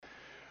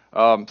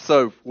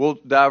So we'll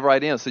dive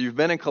right in. So you've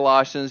been in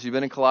Colossians,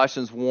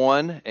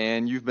 1,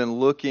 and you've been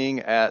looking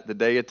at the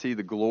deity,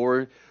 the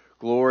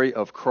glory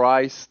of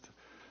Christ.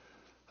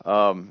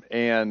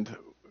 And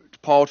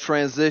Paul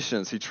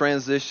transitions. He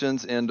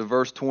transitions into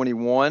verse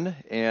 21,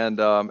 and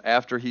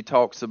after he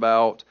talks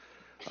about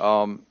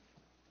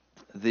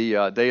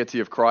the deity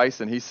of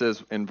Christ, and he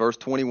says in verse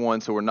 21,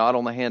 so we're not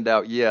on the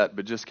handout yet,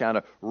 but just kind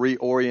of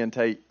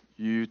reorientate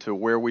you to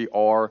where we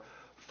are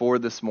for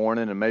this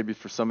morning, and maybe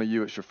for some of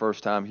you it's your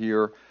first time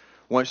here.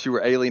 Once you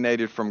were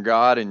alienated from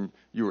God and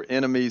you were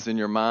enemies in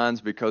your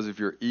minds because of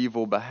your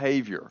evil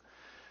behavior.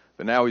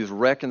 But now he's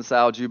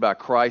reconciled you by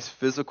Christ's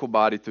physical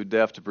body through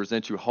death to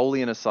present you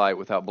holy in his sight,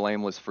 without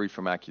blameless, free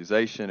from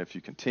accusation, if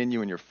you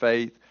continue in your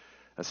faith,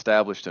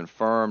 established and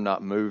firm,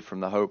 not moved from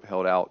the hope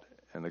held out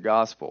in the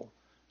gospel.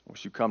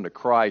 Once you come to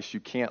Christ,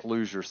 you can't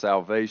lose your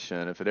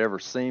salvation. If it ever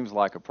seems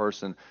like a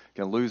person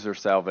can lose their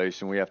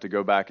salvation, we have to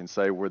go back and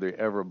say, were they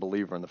ever a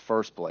believer in the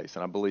first place?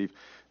 And I believe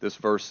this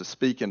verse is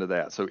speaking to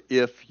that. So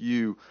if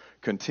you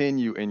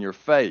continue in your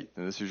faith,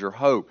 and this is your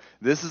hope,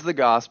 this is the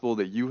gospel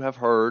that you have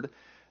heard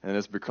and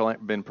has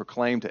been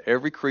proclaimed to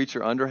every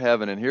creature under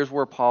heaven. And here's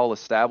where Paul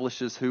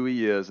establishes who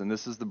he is, and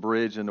this is the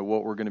bridge into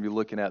what we're going to be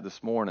looking at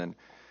this morning,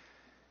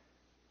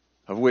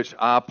 of which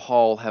I,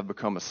 Paul, have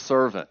become a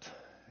servant.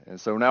 And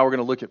so now we're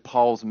going to look at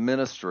Paul's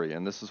ministry,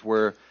 and this is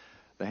where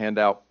the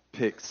handout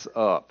picks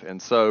up.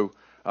 And so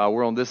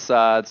we're on this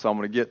side, so I'm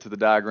going to get to the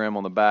diagram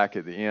on the back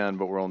at the end,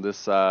 but we're on this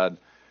side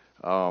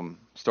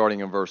starting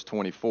in verse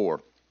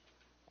 24.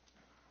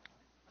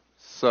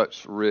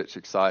 Such rich,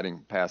 exciting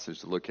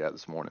passage to look at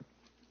this morning.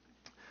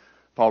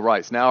 Paul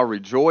writes, now I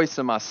rejoice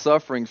in my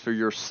sufferings for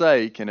your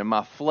sake, and in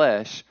my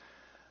flesh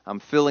I'm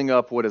filling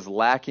up what is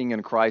lacking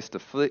in Christ's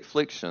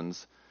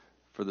afflictions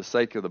for the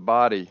sake of the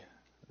body,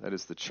 that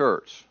is the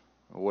church.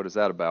 What is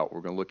that about?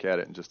 We're going to look at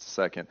it in just a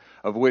second.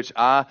 Of which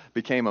I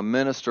became a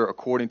minister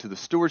according to the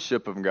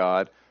stewardship of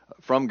God,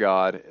 from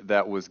God,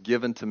 that was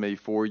given to me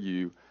for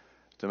you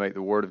to make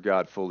the word of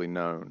God fully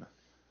known.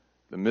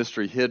 The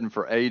mystery hidden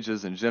for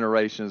ages and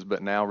generations,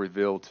 but now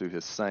revealed to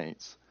his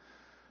saints.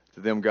 To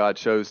them God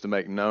chose to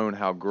make known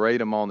how great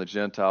among the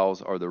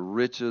Gentiles are the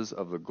riches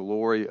of the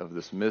glory of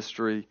this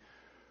mystery,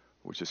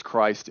 which is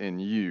Christ in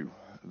you,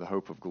 the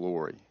hope of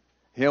glory.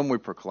 Him we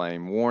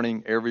proclaim,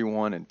 warning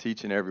everyone and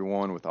teaching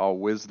everyone with all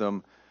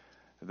wisdom,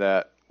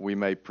 that we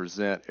may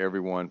present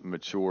everyone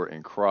mature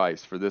in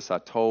Christ. For this I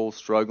told,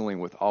 struggling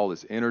with all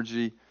his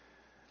energy,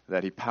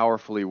 that he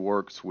powerfully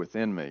works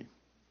within me.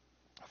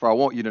 For I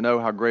want you to know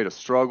how great a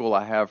struggle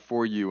I have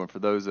for you and for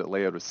those at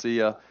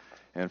Laodicea,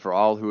 and for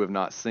all who have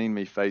not seen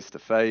me face to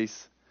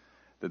face,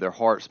 that their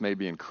hearts may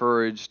be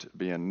encouraged,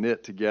 being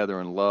knit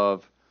together in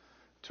love,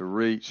 to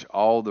reach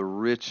all the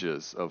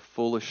riches of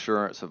full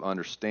assurance of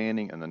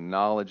understanding and the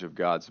knowledge of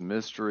God's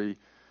mystery,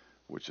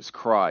 which is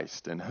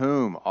Christ, in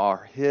whom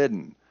are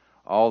hidden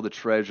all the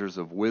treasures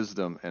of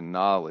wisdom and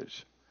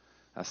knowledge.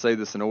 I say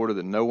this in order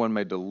that no one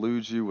may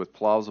delude you with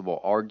plausible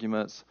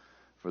arguments,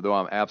 for though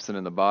I'm absent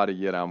in the body,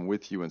 yet I'm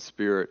with you in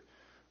spirit,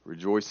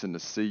 rejoicing to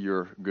see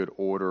your good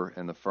order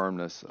and the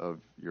firmness of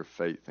your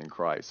faith in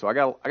Christ. So I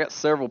got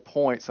several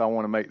points I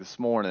want to make this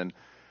morning.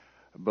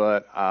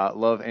 But I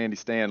love Andy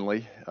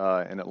Stanley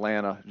in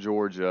Atlanta,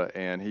 Georgia,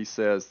 and he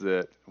says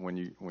that when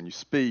you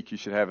speak, you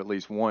should have at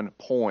least one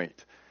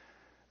point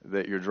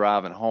that you're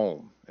driving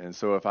home. And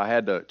so if I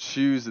had to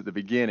choose at the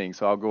beginning,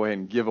 so I'll go ahead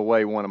and give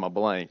away one of my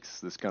blanks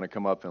that's going to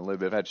come up in a little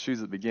bit. If I had to choose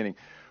at the beginning,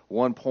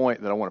 one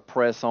point that I want to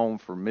press home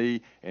for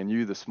me and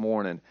you this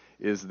morning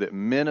is that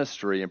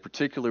ministry, and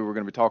particularly we're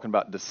going to be talking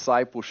about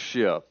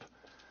discipleship,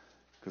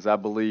 because I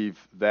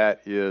believe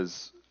that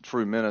is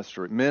true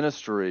ministry.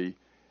 Ministry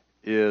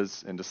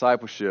is, and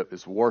discipleship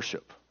is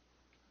worship.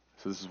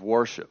 So this is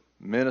worship.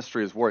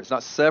 Ministry is worship. It's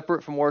not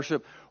separate from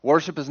worship.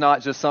 Worship is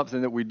not just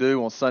something that we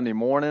do on Sunday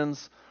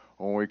mornings,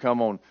 or when we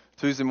come on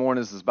Tuesday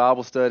mornings as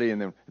Bible study,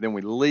 and then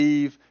we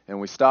leave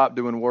and we stop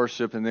doing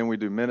worship, and then we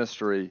do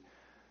ministry.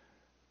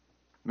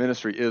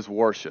 Ministry is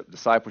worship.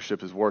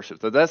 Discipleship is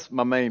worship. So that's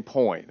my main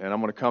point, and I'm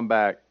going to come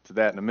back to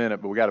that in a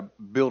minute, but we got to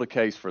build a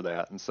case for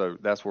that, and so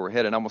that's where we're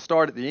headed. And I'm going to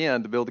start at the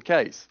end to build the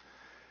case.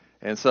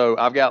 And so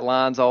I've got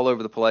lines all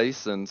over the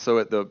place. And so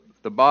at the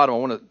bottom, I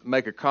want to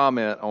make a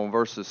comment on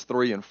verses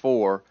 3 and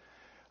 4.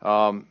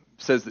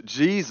 Says that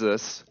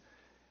Jesus,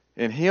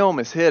 in him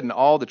is hidden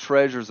all the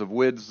treasures of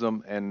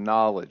wisdom and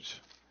knowledge,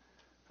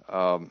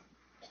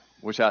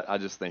 which I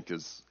just think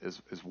is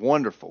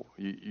wonderful.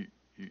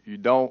 You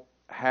don't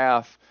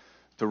have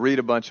to read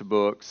a bunch of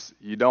books.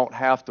 You don't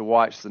have to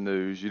watch the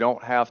news. You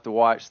don't have to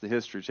watch the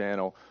History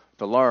Channel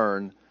to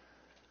learn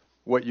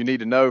what you need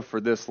to know for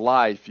this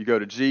life. You go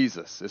to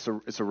Jesus.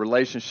 It's a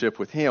relationship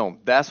with him.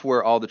 That's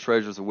where all the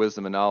treasures of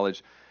wisdom and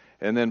knowledge.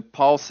 And then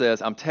Paul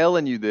says, I'm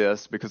telling you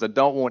this because I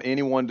don't want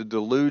anyone to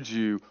delude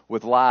you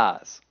with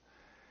lies.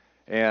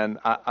 And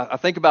I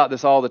think about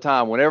this all the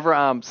time. Whenever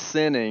I'm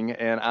sinning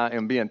and I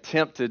am being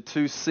tempted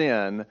to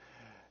sin,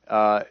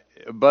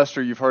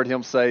 Buster, you've heard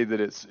him say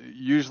that it's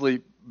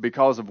usually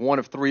because of one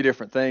of three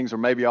different things, or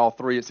maybe all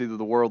three. It's either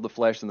the world, the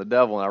flesh, and the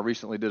devil. And I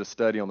recently did a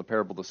study on the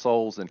parable of the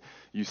souls, and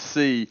you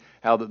see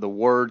how the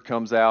word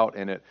comes out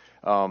and it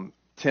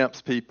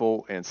tempts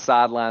people and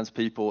sidelines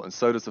people, and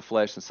so does the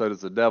flesh and so does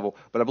the devil.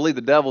 But I believe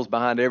the devil's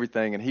behind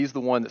everything, and he's the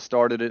one that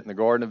started it in the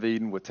Garden of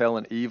Eden with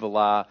telling Eve a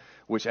lie,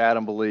 which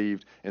Adam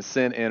believed, and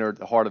sin entered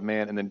the heart of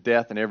man, and then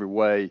death in every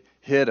way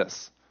hit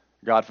us.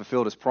 God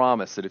fulfilled his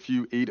promise that if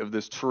you eat of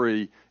this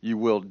tree, you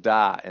will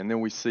die. And then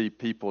we see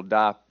people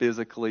die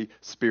physically,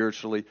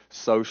 spiritually,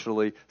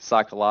 socially,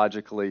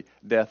 psychologically,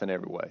 death in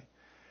every way.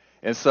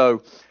 And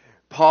so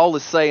Paul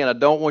is saying, I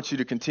don't want you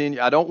to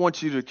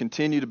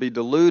continue to be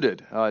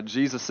deluded.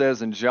 Jesus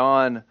says in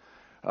John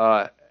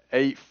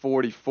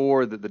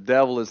 8:44 that the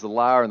devil is the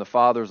liar and the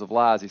father of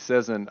lies. He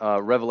says in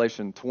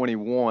Revelation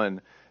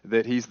 21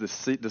 that he's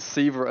the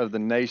deceiver of the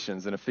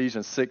nations. In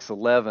Ephesians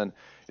 6:11,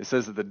 it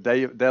says that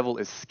the devil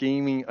is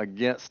scheming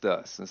against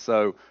us. And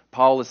so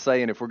Paul is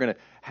saying if we're going to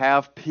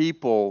have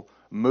people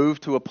move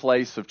to a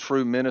place of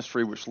true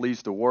ministry which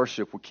leads to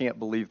worship, we can't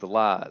believe the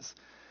lies.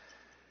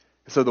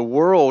 So the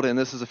world, and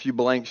this is a few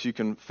blanks you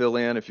can fill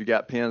in if you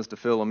got pens to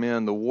fill them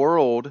in, the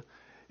world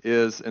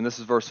is, and this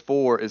is verse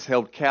 4, is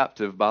held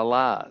captive by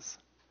lies.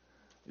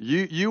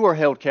 You are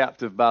held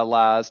captive by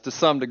lies to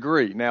some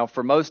degree. Now,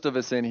 for most of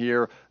us in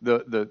here,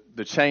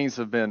 the chains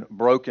have been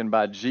broken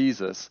by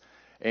Jesus,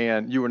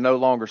 and you are no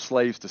longer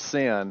slaves to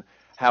sin.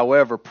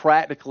 However,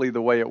 practically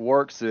the way it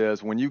works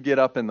is when you get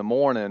up in the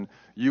morning,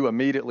 you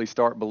immediately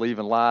start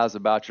believing lies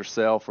about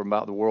yourself or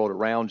about the world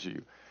around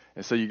you.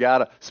 And so you got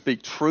to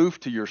speak truth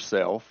to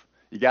yourself.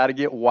 You got to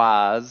get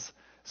wise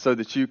so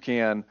that you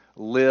can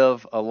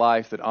live a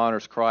life that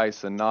honors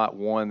Christ and not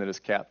one that is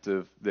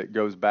captive, that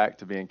goes back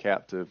to being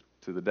captive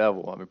to the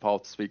devil. I mean,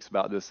 Paul speaks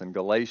about this in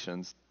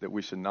Galatians, that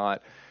we should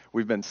not,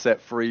 we've been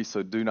set free,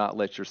 so do not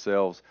let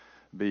yourselves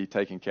be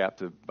taken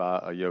captive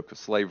by a yoke of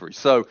slavery.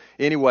 So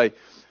anyway,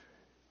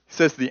 he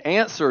says the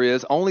answer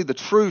is only the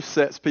truth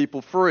sets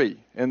people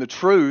free. And the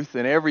truth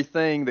and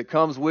everything that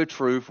comes with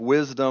truth,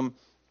 wisdom,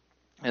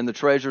 and the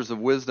treasures of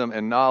wisdom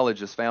and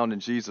knowledge is found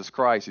in Jesus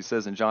Christ. He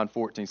says in John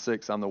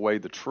 14:6, I'm the way,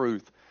 the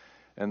truth,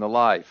 and the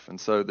life.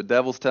 And so the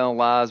devil's telling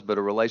lies, but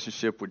a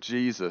relationship with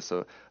Jesus,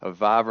 a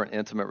vibrant,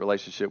 intimate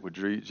relationship with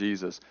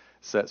Jesus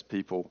sets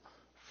people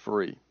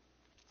free.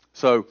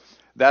 So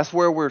that's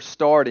where we're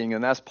starting,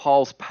 and that's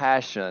Paul's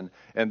passion,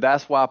 and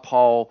that's why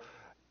Paul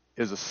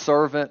is a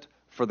servant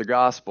for the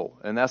gospel,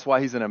 and that's why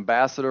he's an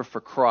ambassador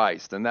for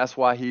Christ, and that's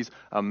why he's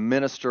a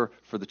minister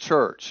for the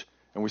church.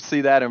 And we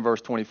see that in verse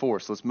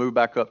 24. So let's move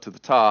back up to the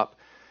top.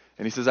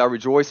 And he says, I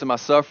rejoice in my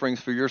sufferings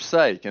for your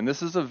sake. And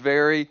this is a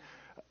very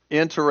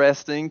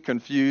interesting,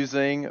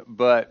 confusing,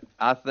 but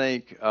I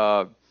think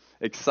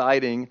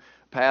exciting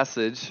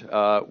passage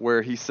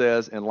where he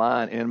says in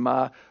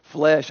my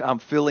flesh I'm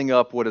filling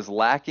up what is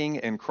lacking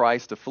in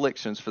Christ's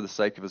afflictions for the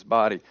sake of his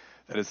body,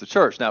 that is the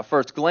church. Now, at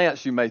first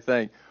glance, you may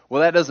think,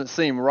 well, that doesn't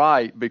seem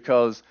right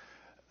because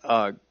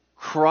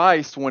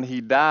Christ, when he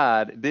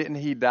died, didn't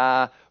he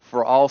die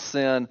for all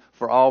sin,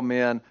 for all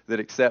men that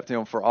accept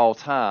him for all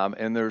time?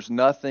 And there's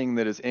nothing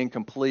that is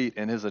incomplete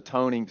in his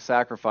atoning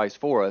sacrifice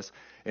for us.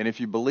 And if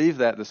you believe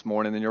that this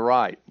morning, then you're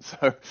right.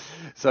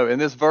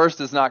 And this verse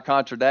does not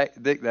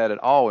contradict that at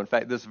all. In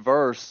fact, this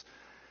verse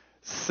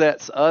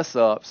sets us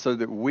up so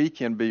that we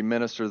can be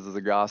ministers of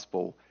the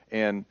gospel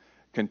and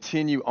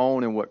continue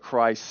on in what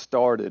Christ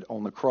started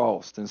on the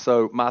cross. And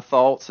so my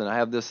thoughts, and I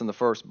have this in the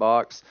first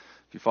box,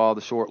 if you follow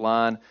the short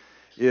line,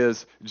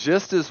 is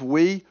just as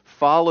we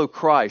follow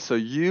Christ, so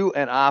you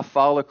and I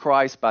follow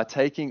Christ by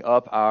taking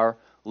up our,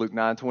 Luke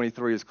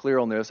 9:23 is clear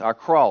on this, our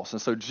cross.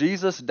 And so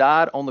Jesus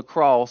died on the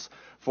cross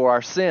for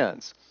our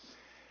sins.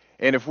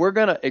 And if we're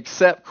going to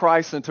accept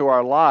Christ into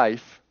our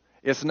life,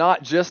 it's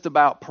not just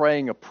about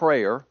praying a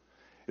prayer.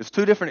 It's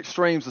two different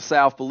extremes the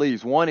South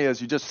believes. One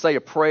is you just say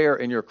a prayer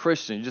and you're a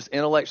Christian. You just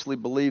intellectually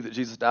believe that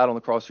Jesus died on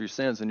the cross for your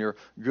sins and you're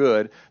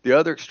good. The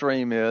other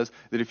extreme is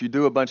that if you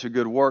do a bunch of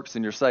good works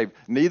then you're saved.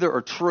 Neither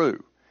are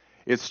true.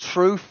 It's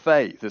true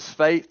faith. It's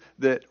faith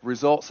that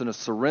results in a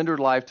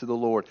surrendered life to the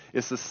Lord.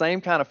 It's the same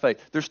kind of faith.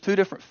 There's two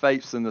different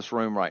faiths in this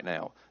room right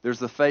now. There's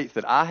the faith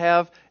that I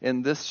have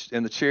in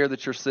the chair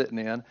that you're sitting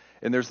in,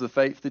 and there's the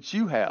faith that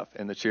you have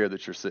in the chair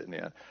that you're sitting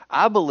in.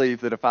 I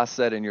believe that if I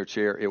sat in your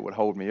chair, it would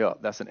hold me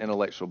up. That's an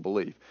intellectual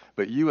belief.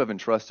 But you have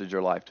entrusted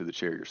your life to the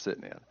chair you're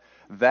sitting in.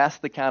 That's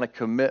the kind of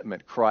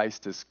commitment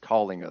Christ is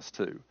calling us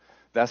to.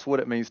 That's what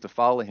it means to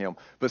follow him.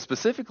 But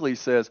specifically he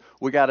says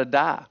we got to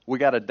die. We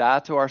got to die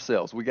to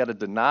ourselves. We got to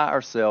deny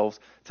ourselves,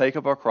 take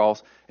up our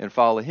cross, and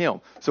follow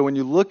him. So when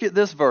you look at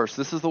this verse,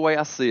 this is the way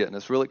I see it, and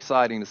it's real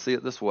exciting to see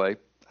it this way.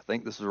 I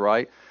think this is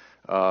right.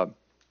 I'm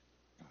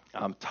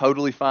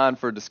totally fine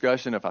for a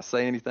discussion. If I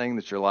say anything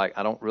that you're like,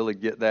 I don't really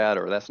get that,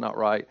 or that's not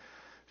right,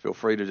 feel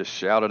free to just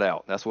shout it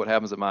out. That's what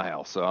happens at my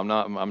house. So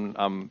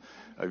I'm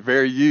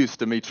very used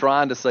to me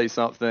trying to say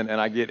something and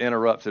I get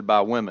interrupted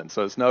by women.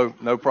 So it's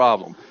no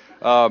problem.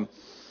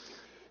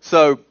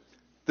 So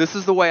this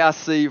is the way I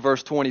see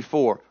verse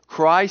 24.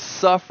 Christ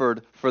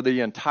suffered for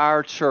the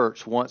entire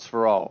church once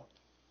for all.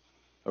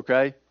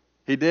 Okay?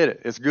 He did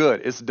it. It's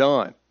good. It's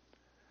done.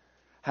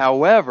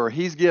 However,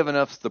 he's given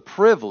us the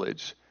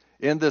privilege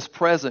in this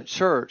present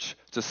church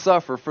to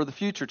suffer for the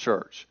future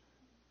church.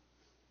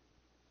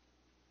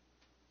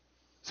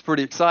 It's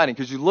pretty exciting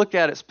because you look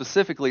at it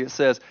specifically, it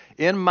says,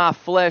 in my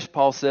flesh,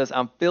 Paul says,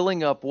 I'm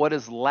filling up what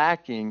is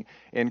lacking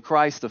in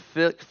Christ's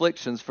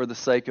afflictions for the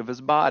sake of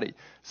his body.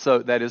 So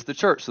that is the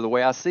church. So the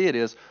way I see it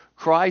is,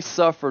 Christ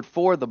suffered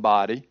for the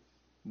body,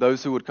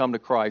 those who would come to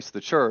Christ, the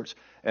church,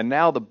 and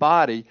now the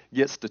body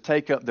gets to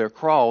take up their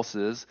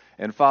crosses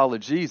and follow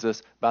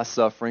Jesus by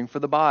suffering for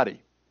the body,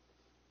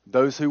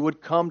 those who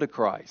would come to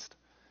Christ.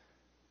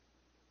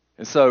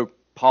 And so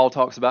Paul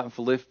talks about in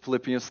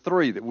Philippians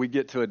 3 that we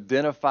get to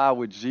identify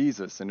with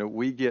Jesus and that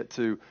we get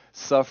to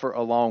suffer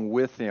along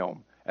with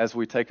him as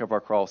we take up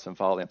our cross and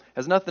follow him. It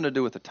has nothing to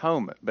do with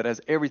atonement, but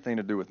has everything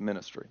to do with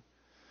ministry.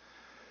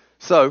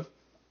 So,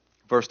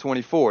 verse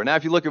 24. Now,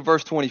 if you look at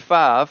verse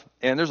 25,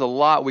 and there's a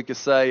lot we could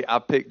say. I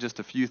picked just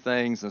a few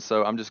things, and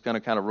so I'm just going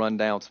to kind of run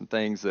down some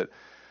things that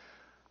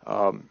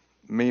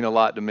mean a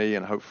lot to me,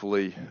 and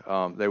hopefully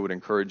they would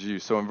encourage you.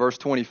 So in verse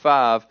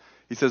 25,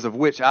 he says, of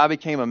which I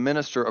became a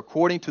minister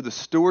according to the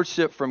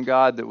stewardship from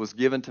God that was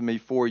given to me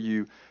for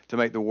you to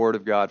make the word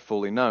of God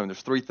fully known.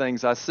 There's three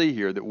things I see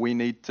here that we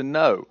need to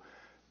know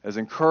as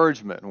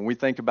encouragement when we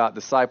think about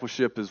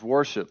discipleship as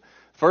worship.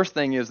 First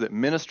thing is that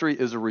ministry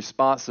is a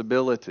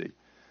responsibility,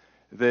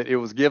 that it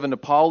was given to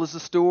Paul as a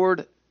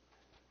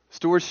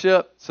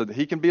stewardship so that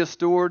he can be a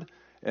steward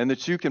and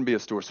that you can be a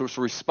steward. So it's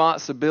a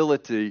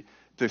responsibility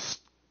to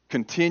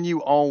continue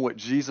on what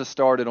Jesus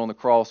started on the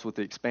cross with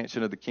the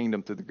expansion of the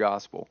kingdom through the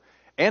gospel.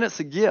 And it's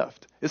a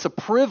gift. It's a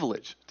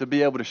privilege to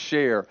be able to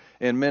share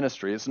in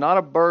ministry. It's not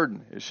a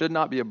burden. It should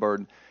not be a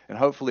burden. And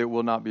hopefully it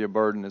will not be a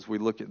burden as we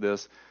look at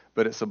this.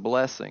 But it's a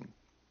blessing.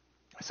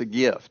 It's a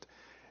gift.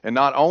 And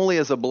not only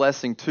is a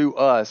blessing to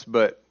us,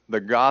 but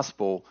the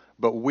gospel,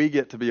 but we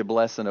get to be a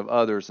blessing of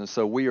others. And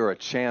so we are a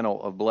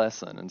channel of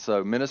blessing. And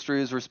so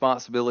ministry is a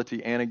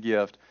responsibility and a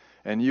gift.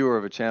 And you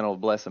are a channel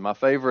of blessing. My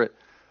favorite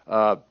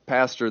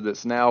pastor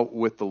that's now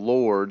with the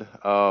Lord,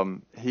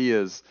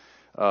 his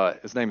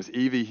name is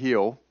E.V.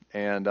 Hill,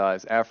 and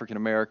is African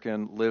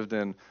American, lived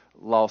in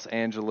Los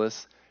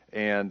Angeles,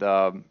 and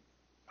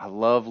I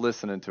love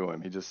listening to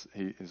him. He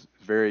is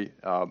a very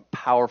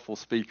powerful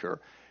speaker,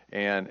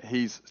 and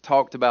he's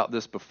talked about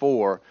this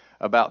before,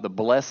 about the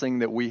blessing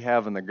that we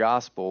have in the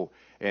gospel,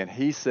 and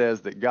he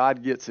says that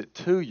God gets it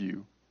to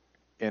you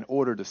in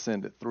order to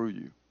send it through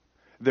you.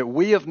 That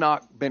we have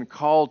not been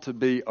called to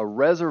be a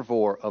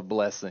reservoir of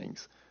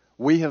blessings.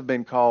 We have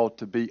been called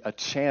to be a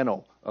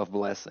channel of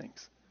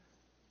blessings.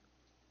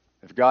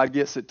 If God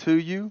gets it to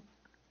you,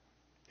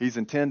 he's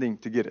intending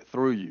to get it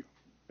through you.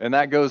 And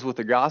that goes with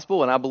the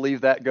gospel, and I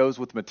believe that goes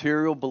with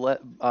material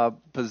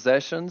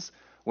possessions.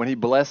 When he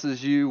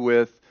blesses you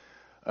with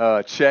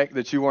a check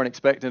that you weren't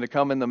expecting to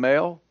come in the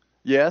mail,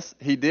 yes,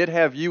 he did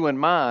have you in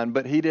mind,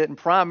 but he didn't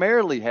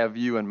primarily have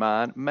you in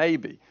mind,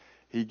 maybe.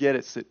 He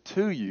gets it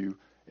to you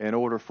in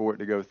order for it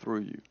to go through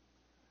you.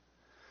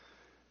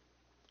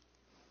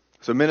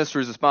 So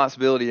ministry is a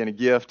responsibility and a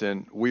gift,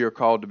 and we are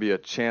called to be a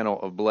channel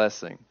of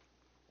blessing.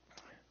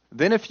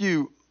 Then if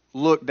you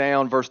look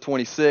down, verse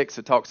 26,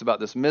 it talks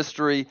about this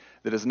mystery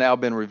that has now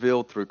been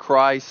revealed through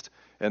Christ,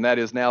 and that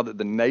is now that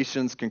the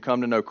nations can come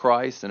to know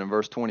Christ. And in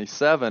verse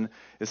 27,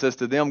 it says,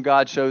 to them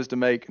God chose to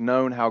make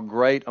known how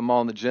great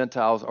among the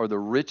Gentiles are the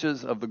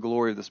riches of the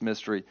glory of this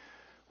mystery,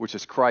 which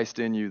is Christ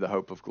in you, the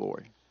hope of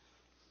glory.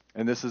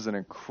 And this is an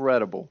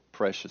incredible,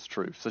 precious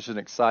truth, such an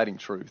exciting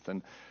truth.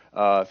 And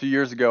a few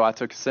years ago, I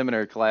took a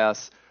seminary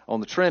class on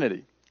the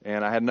Trinity,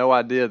 and I had no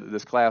idea that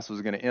this class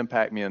was going to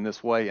impact me in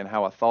this way and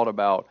how I thought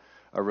about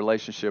a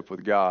relationship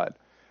with God.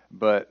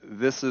 But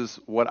this is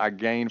what I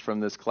gained from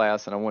this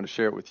class, and I want to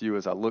share it with you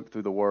as I look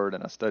through the Word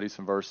and I study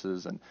some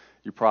verses, and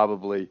you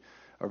probably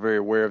are very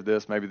aware of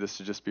this. Maybe this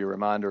should just be a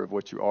reminder of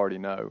what you already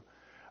know.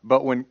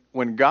 But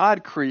when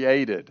God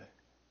created,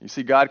 you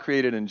see God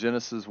created in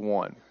Genesis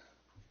 1,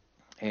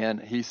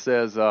 and he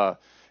says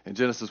in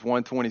Genesis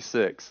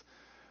 1:26,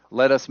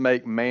 let us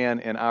make man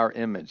in our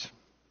image.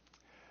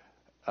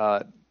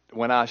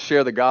 When I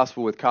share the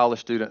gospel with college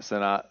students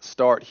and I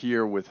start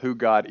here with who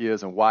God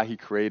is and why he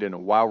created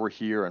and why we're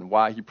here and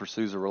why he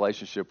pursues a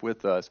relationship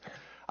with us,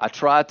 I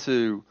try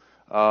to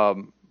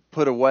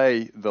put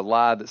away the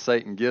lie that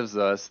Satan gives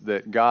us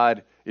that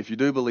God, if you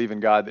do believe in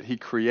God, that he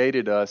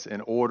created us in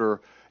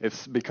order,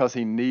 because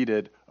he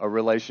needed a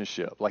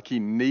relationship. Like he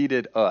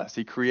needed us.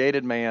 He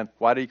created man.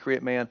 Why did he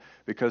create man?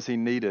 Because he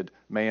needed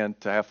man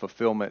to have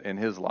fulfillment in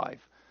his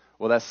life.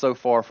 Well, that's so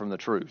far from the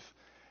truth.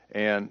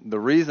 And the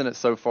reason it's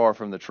so far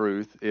from the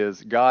truth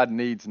is God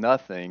needs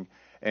nothing,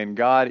 and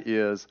God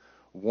is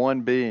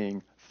one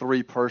being,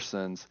 three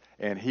persons,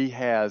 and he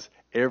has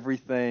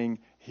everything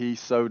he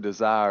so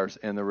desires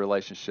in the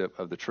relationship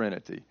of the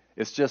Trinity.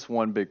 It's just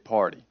one big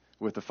party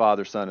with the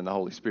Father, Son, and the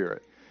Holy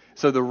Spirit.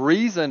 So the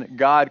reason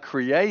God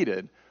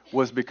created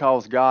was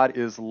because God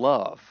is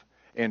love,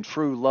 and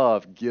true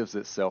love gives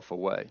itself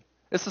away.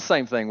 It's the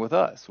same thing with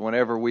us.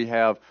 Whenever we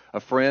have a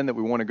friend that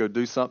we want to go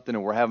do something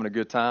and we're having a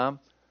good time,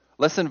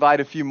 Let's invite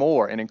a few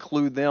more and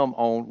include them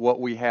on what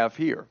we have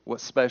here,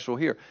 what's special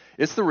here.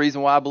 It's the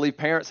reason why I believe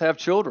parents have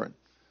children,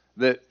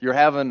 that you're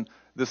having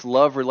this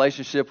love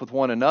relationship with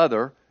one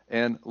another,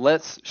 and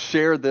let's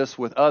share this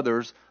with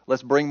others.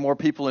 Let's bring more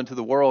people into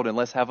the world, and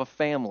let's have a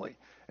family,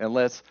 and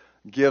let's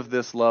give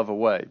this love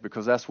away,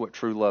 because that's what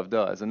true love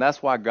does. And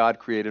that's why God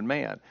created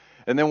man.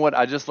 And then what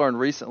I just learned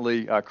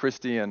recently,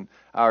 Christy and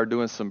I are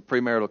doing some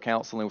premarital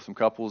counseling with some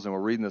couples, and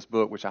we're reading this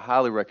book, which I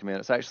highly recommend.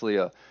 It's actually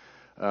a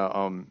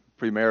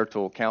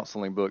premarital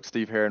counseling book.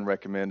 Steve Herron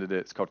recommended it.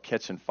 It's called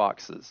Catching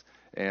Foxes,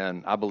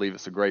 and I believe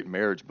it's a great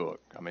marriage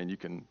book. I mean, you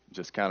can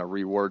just kind of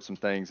reword some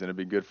things, and it'd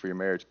be good for your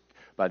marriage,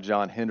 by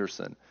John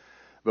Henderson.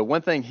 But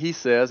one thing he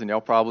says, and y'all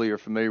probably are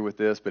familiar with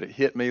this, but it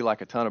hit me like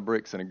a ton of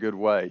bricks in a good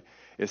way,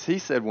 is he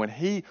said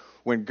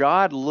when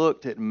God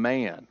looked at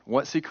man,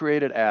 once he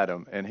created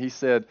Adam, and he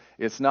said,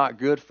 it's not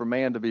good for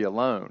man to be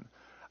alone,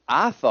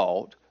 I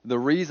thought the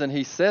reason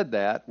he said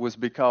that was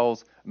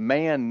because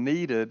man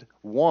needed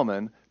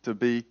woman to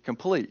be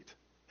complete.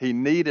 He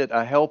needed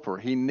a helper.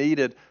 He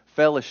needed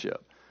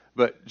fellowship.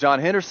 But John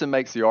Henderson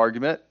makes the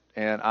argument,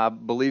 and I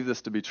believe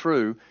this to be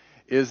true,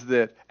 is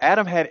that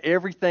Adam had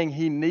everything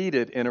he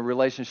needed in a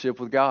relationship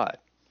with God.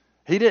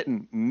 He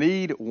didn't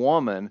need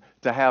woman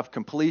to have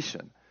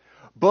completion.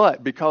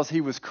 But because he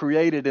was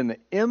created in the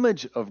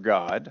image of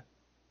God,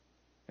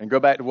 and go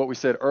back to what we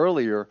said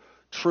earlier,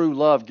 true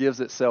love gives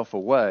itself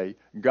away.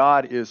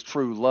 God is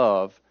true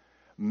love.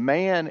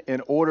 Man,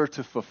 in order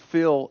to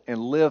fulfill and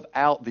live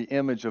out the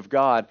image of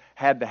God,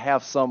 had to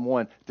have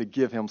someone to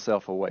give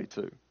himself away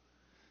to.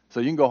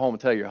 So you can go home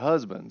and tell your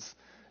husbands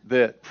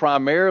that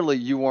primarily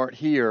you weren't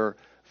here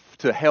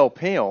to help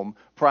him.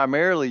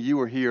 Primarily you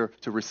were here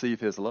to receive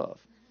his love.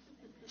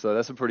 So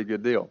that's a pretty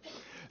good deal.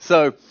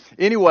 So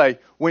anyway,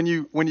 when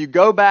you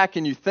go back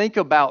and you think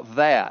about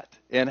that,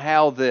 and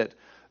how that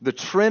the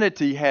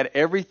Trinity had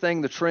everything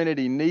the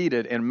Trinity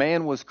needed, and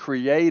man was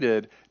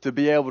created to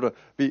be able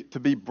to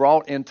be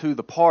brought into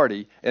the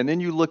party. And then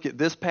you look at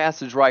this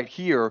passage right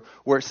here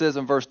where it says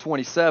in verse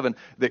 27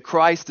 that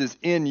Christ is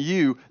in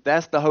you.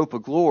 That's the hope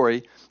of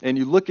glory. And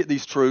you look at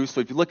these truths. So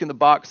if you look in the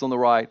box on the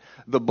right,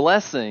 the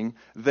blessing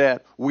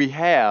that we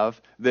have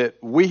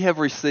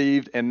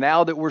received, and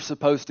now that we're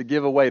supposed to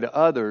give away to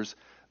others,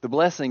 the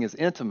blessing is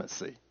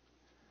intimacy.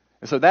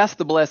 And so that's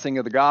the blessing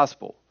of the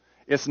gospel.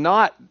 It's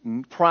not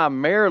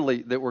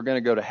primarily that we're going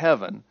to go to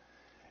heaven.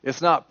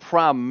 It's not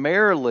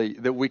primarily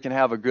that we can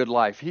have a good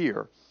life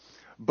here.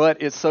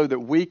 But it's so that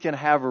we can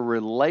have a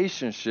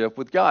relationship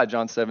with God.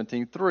 John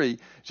 17:3,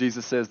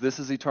 Jesus says, this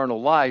is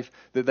eternal life,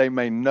 that they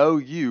may know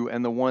you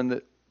and the one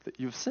that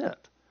you've sent.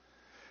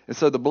 And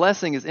so the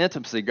blessing is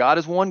intimacy. God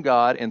is one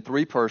God in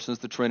three persons.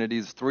 The Trinity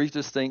is three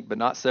distinct but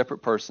not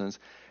separate persons.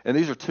 And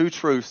these are two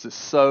truths that's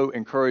so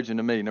encouraging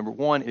to me. Number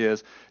one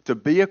is to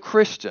be a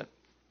Christian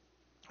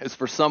is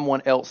for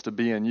someone else to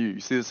be in you. You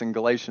see this in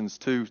Galatians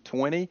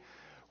 2:20,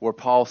 where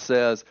Paul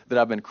says that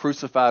I've been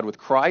crucified with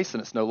Christ,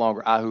 and it's no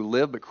longer I who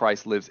live, but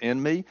Christ lives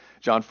in me.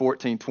 John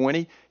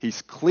 14:20, he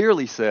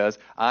clearly says,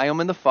 I am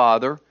in the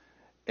Father,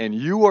 and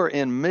you are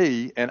in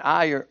me, and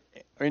I are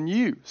in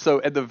you.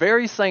 So at the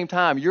very same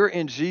time, you're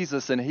in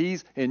Jesus and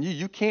he's in you.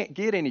 You can't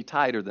get any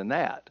tighter than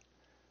that.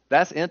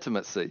 That's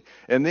intimacy.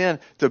 And then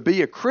to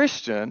be a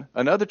Christian,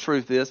 another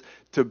truth is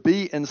to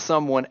be in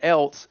someone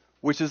else,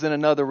 which is in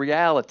another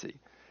reality.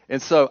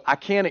 And so I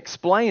can't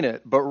explain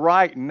it, but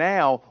right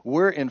now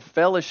we're in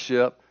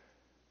fellowship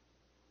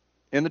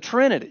in the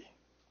Trinity.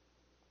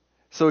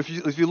 So if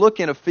you look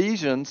in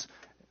Ephesians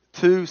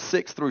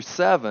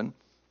 2:6-7, it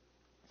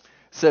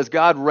says,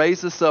 God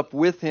raised us up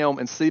with him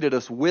and seated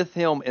us with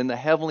him in the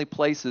heavenly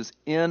places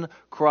in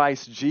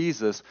Christ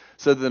Jesus,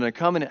 so that in the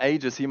coming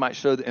ages he might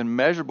show the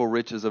immeasurable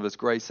riches of his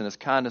grace and his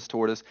kindness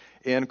toward us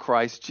in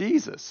Christ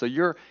Jesus. So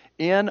you're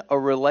in a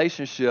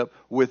relationship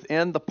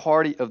within the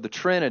party of the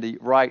Trinity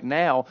right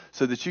now,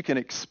 so that you can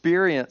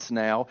experience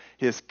now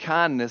his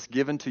kindness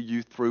given to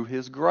you through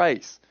his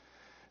grace.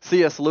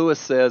 C.S. Lewis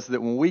says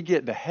that when we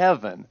get to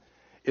heaven,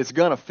 it's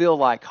going to feel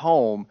like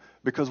home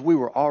because we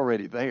were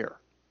already there.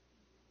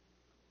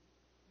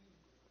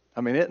 I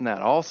mean, isn't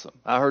that awesome?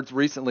 I heard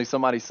recently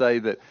somebody say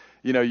that,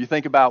 you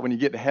think about when you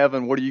get to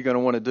heaven, what are you going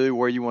to want to do,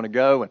 where you want to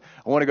go? And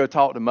I want to go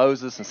talk to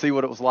Moses and see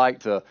what it was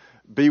like to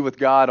be with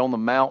God on the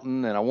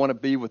mountain. And I want to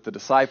be with the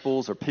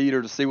disciples or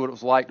Peter to see what it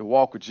was like to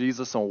walk with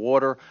Jesus on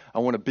water. I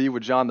want to be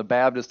with John the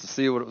Baptist to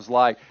see what it was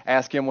like,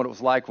 ask him what it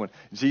was like when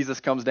Jesus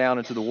comes down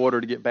into the water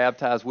to get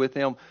baptized with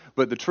him.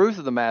 But the truth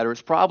of the matter,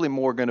 it's probably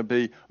more going to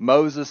be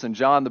Moses and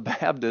John the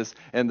Baptist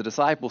and the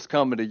disciples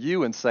coming to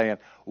you and saying,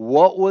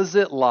 what was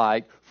it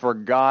like for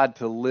God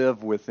to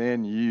live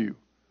within you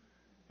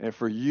and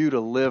for you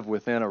to live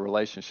within a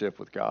relationship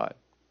with God?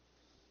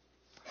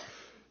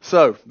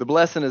 So the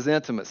blessing is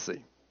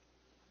intimacy.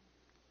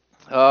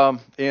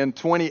 In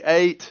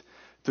 28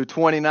 to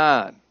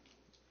 29,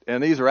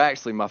 and these are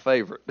actually my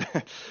favorite.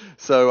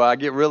 So I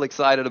get real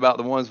excited about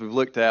the ones we've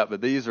looked at,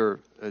 but these are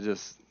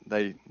just,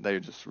 they're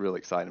just really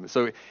exciting me.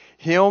 So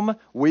him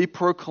we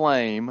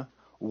proclaim,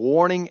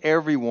 warning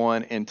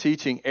everyone and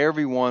teaching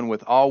everyone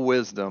with all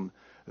wisdom,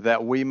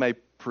 that we may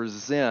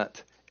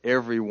present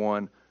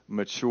everyone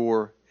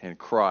mature in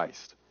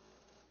Christ.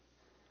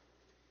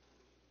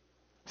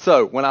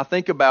 So, when I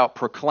think about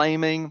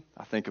proclaiming,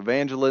 I think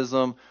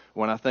evangelism.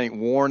 When I think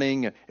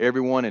warning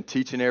everyone and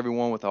teaching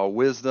everyone with all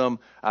wisdom,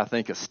 I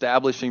think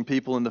establishing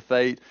people in the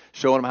faith,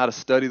 showing them how to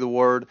study the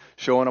Word,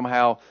 showing them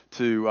how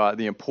to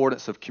the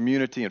importance of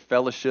community and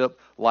fellowship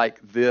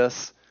like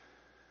this,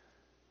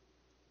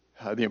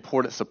 the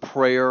importance of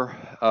prayer,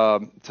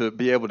 to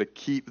be able to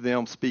keep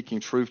them speaking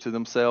truth to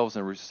themselves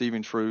and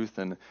receiving truth,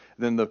 and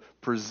then the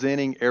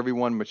presenting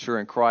everyone mature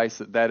in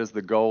Christ, that is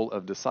the goal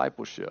of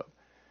discipleship.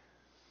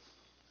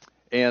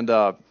 And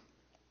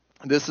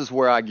this is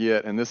where I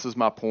get, and this is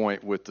my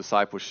point with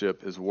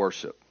discipleship, is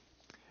worship.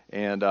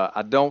 And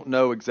I don't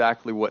know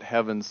exactly what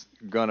heaven's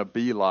going to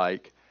be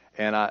like,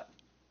 and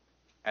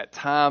at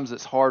times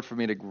it's hard for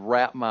me to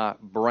wrap my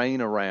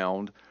brain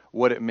around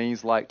what it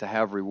means like to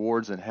have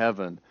rewards in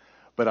heaven,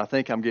 but I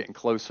think I'm getting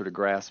closer to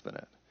grasping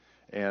it.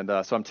 And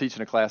so I'm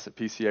teaching a class at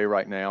PCA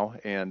right now,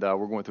 and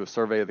we're going through a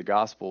survey of the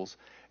Gospels,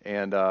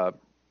 and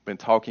been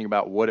talking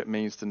about what it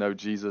means to know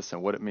Jesus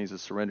and what it means to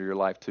surrender your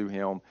life to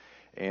Him.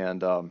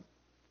 And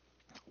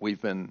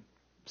we've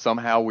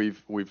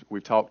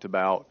talked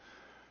about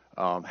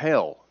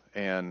hell,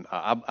 and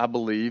I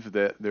believe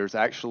that there's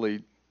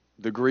actually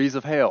degrees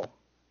of hell,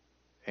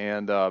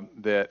 and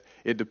that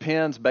it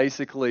depends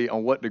basically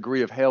on what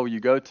degree of hell you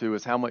go to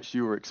is how much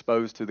you were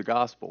exposed to the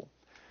gospel,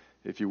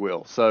 if you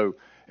will. So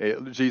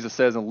Jesus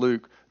says in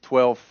Luke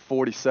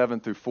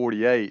 12:47 through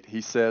 48, he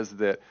says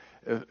that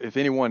if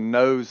anyone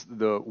knows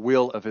the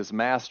will of his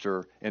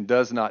master and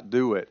does not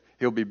do it,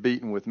 he'll be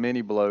beaten with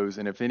many blows,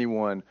 and if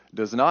anyone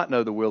does not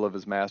know the will of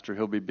his master,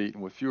 he'll be beaten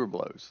with fewer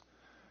blows.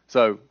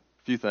 So,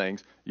 a few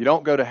things. You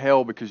don't go to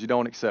hell because you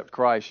don't accept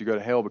Christ. You go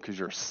to hell because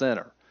you're a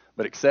sinner.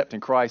 But accepting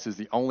Christ is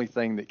the only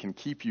thing that can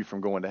keep you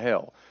from going to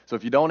hell. So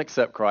if you don't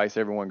accept Christ,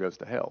 everyone goes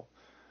to hell,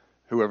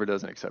 whoever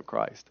doesn't accept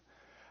Christ.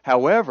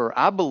 However,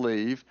 I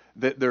believe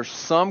that there's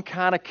some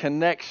kind of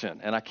connection,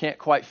 and I can't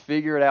quite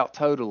figure it out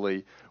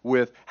totally,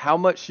 with how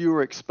much you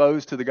were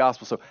exposed to the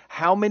gospel. So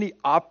how many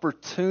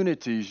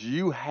opportunities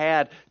you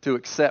had to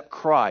accept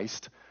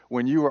Christ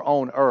when you were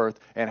on earth,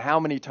 and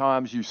how many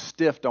times you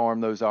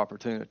stiff-armed those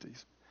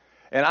opportunities.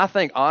 And I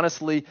think,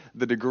 honestly,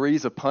 the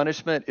degrees of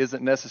punishment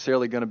isn't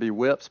necessarily going to be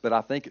whips, but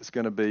I think it's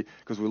going to be,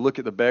 because we look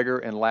at the beggar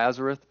and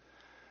Lazarus,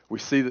 we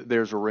see that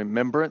there's a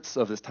remembrance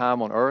of his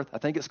time on earth. I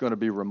think it's going to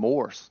be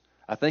remorse.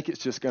 I think it's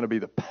just going to be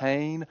the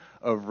pain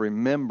of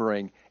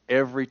remembering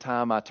every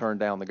time I turn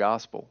down the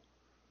gospel.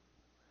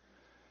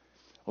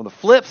 On the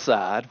flip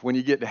side, when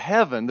you get to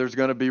heaven, there's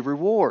going to be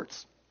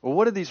rewards. Well,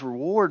 what are these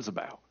rewards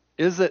about?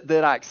 Is it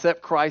that I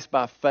accept Christ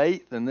by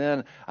faith and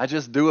then I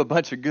just do a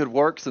bunch of good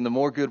works, and the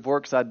more good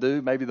works I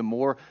do, maybe the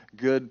more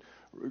good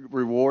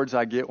rewards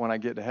I get when I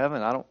get to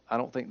heaven? I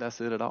don't think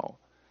that's it at all.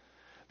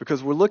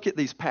 Because we look at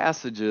these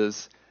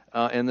passages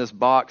in this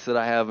box that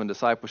I have in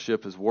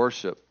discipleship is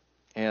worship.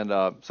 And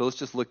so let's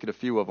just look at a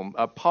few of them.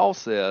 Paul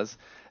says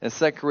in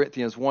 2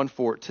 Corinthians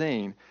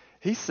 1:14,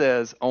 he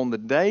says, on the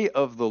day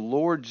of the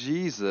Lord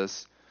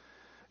Jesus,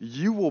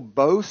 you will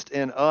boast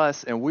in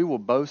us and we will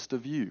boast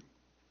of you.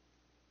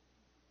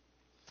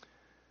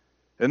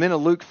 And then in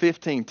Luke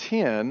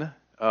 15:10,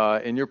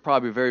 and you're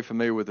probably very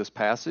familiar with this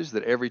passage,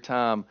 that every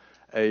time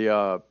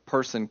a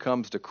person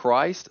comes to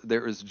Christ,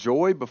 there is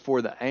joy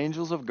before the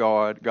angels of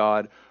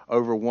God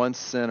over one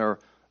sinner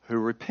who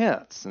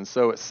repents. And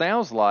so it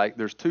sounds like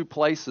there's two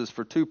places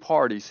for two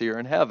parties here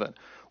in heaven.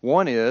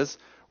 One is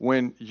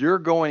when you're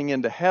going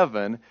into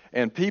heaven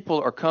and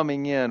people are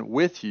coming in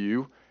with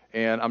you,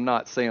 and I'm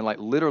not saying like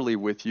literally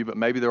with you, but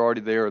maybe they're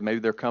already there or maybe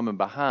they're coming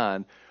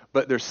behind,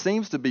 but there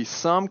seems to be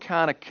some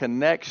kind of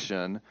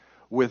connection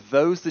with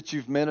those that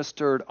you've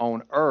ministered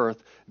on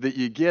earth that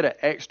you get an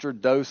extra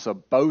dose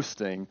of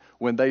boasting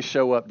when they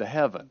show up to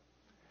heaven.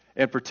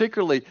 And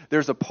particularly,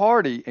 there's a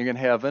party in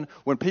heaven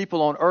when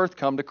people on earth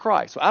come to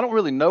Christ. So I don't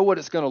really know what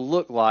it's going to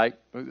look like.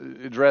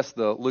 Address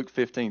the Luke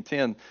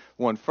 15:10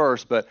 one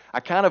first, but I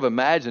kind of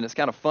imagine it's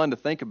kind of fun to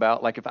think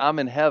about, like if I'm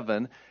in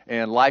heaven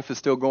and life is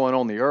still going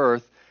on the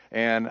earth,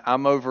 and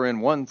I'm over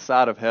in one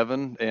side of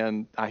heaven,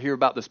 and I hear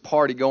about this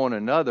party going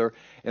another,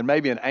 and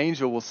maybe an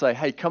angel will say,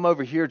 hey, come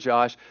over here,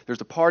 Josh.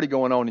 There's a party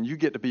going on, and you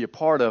get to be a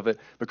part of it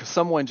because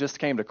someone just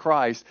came to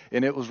Christ,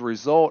 and it was a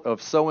result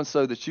of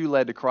so-and-so that you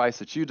led to Christ,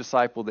 that you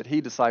discipled, that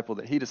he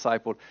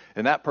discipled,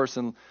 and that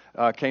person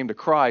came to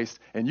Christ,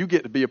 and you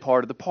get to be a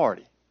part of the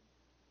party.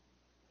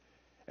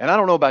 And I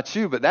don't know about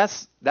you, but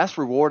that's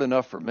reward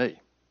enough for me.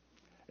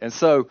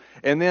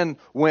 And then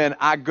when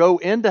I go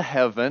into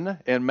heaven,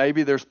 and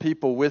maybe there's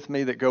people with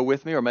me that go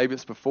with me, or maybe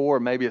it's before, or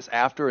maybe it's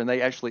after, and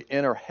they actually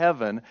enter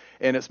heaven,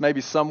 and it's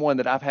maybe someone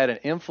that I've had an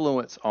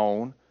influence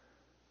on,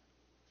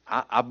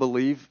 I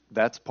believe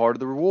that's part of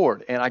the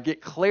reward. And I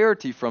get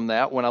clarity from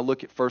that when I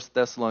look at 1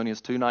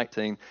 Thessalonians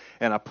 2:19,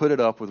 and I put it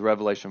up with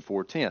Revelation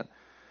 4:10.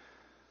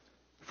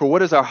 For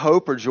what is our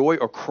hope or joy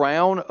or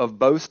crown of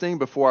boasting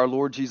before our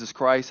Lord Jesus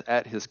Christ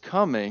at his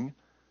coming?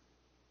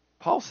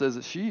 Paul says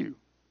it's you.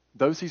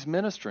 those he's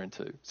ministering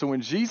to. So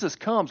when Jesus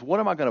comes, what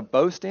am I going to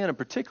boast in? And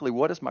particularly,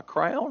 what is my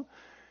crown?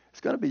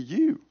 It's going to be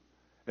you.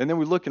 And then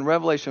we look in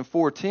Revelation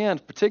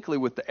 4:10,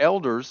 particularly with the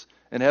elders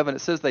in heaven, it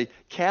says they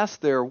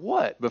cast their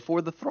what?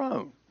 Before the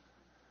throne.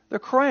 Their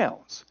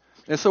crowns.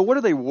 And so what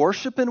are they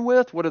worshiping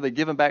with? What are they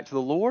giving back to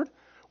the Lord?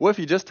 Well, if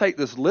you just take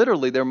this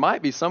literally, there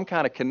might be some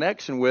kind of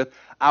connection with,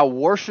 I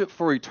worship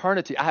for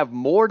eternity. I have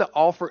more to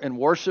offer in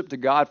worship to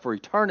God for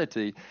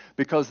eternity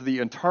because of the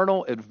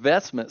eternal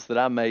investments that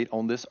I made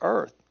on this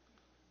earth.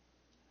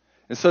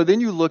 And so then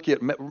you look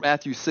at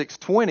Matthew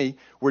 6:20,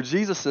 where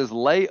Jesus says,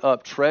 lay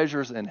up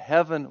treasures in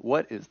heaven.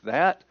 What is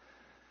that?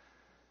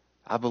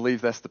 I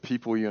believe that's the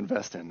people you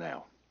invest in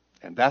now.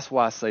 And that's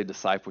why I say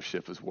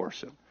discipleship is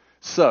worship.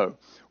 So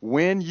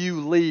when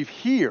you leave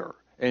here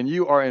and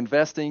you are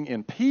investing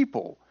in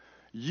people,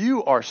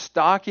 you are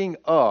stocking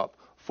up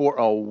for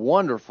a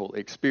wonderful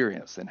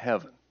experience in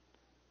heaven.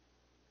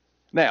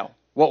 Now,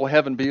 what will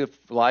heaven be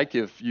like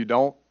if you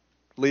don't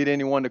lead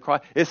anyone to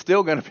Christ? It's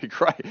still going to be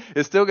great.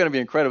 It's still going to be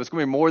incredible. It's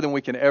going to be more than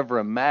we can ever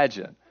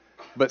imagine.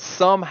 But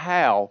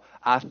somehow,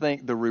 I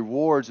think the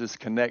rewards is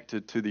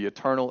connected to the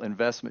eternal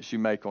investments you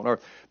make on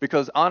earth.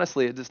 Because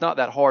honestly, it's not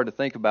that hard to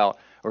think about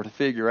or to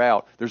figure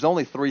out. There's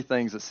only three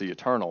things that see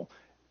eternal,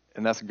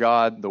 and that's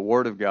God, the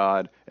Word of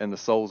God, and the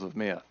souls of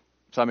men.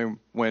 So, I mean,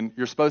 when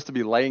you're supposed to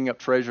be laying up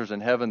treasures in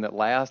heaven that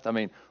last, I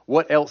mean,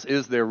 what else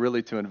is there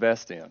really to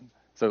invest in?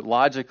 So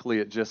logically,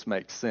 it just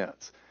makes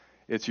sense.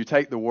 It's you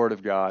take the Word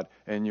of God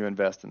and you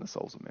invest in the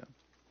souls of men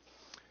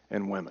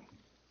and women.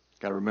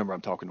 Got to remember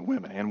I'm talking to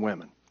women and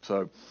women.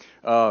 So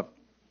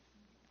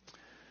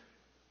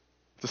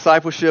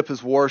discipleship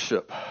is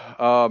worship.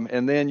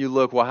 And then you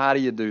look, well, how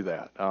do you do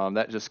that?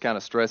 That just kind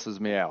of stresses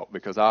me out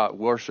because I've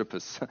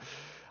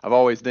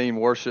always deemed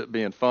worship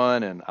being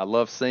fun, and I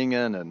love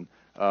singing, and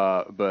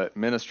but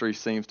ministry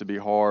seems to be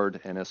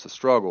hard, and it's a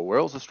struggle.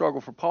 Well, it's a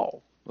struggle for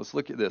Paul. Let's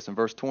look at this in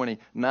verse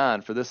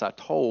 29. For this I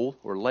toil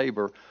or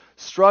labor,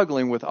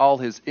 struggling with all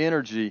his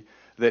energy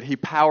that he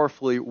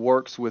powerfully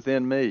works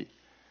within me.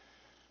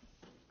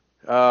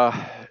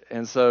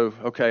 And so,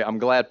 okay, I'm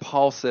glad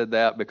Paul said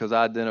that because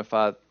I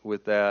identify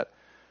with that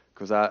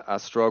because I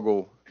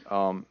struggle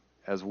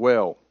as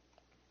well.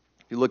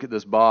 If you look at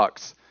this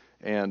box,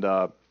 and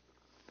let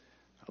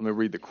me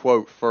read the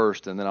quote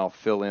first, and then I'll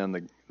fill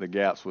in the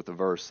gaps with the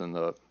verse and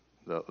the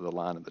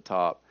line at the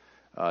top.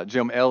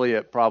 Jim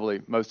Elliot,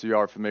 probably most of you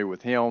are familiar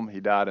with him. He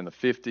died in the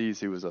 50s.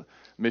 He was a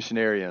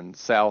missionary in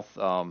South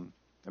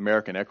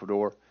America,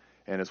 Ecuador.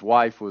 And his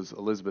wife was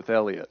Elizabeth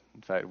Elliot.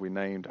 In fact, we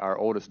named our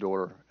oldest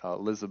daughter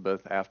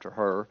Elizabeth after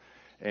her,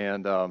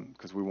 and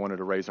because we wanted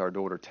to raise our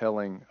daughter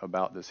telling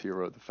about this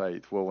hero of the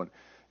faith. Well, when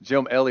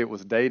Jim Elliot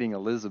was dating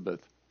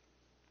Elizabeth,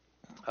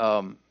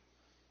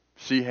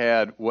 she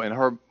had,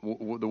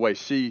 the way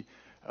she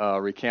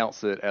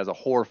recounts it as a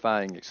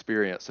horrifying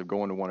experience of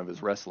going to one of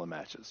his wrestling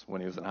matches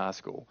when he was in high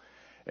school.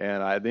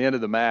 And at the end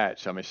of the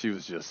match, I mean, she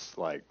was just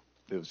like,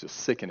 it was just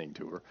sickening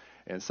to her.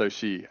 And so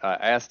she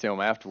asked him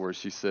afterwards,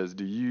 she says,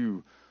 do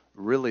you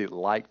really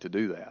like to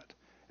do that?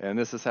 And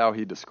this is how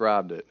he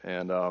described it.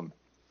 And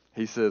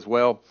he says,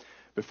 well,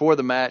 before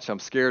the match, I'm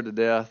scared to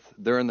death.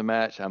 During the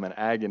match, I'm in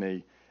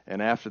agony.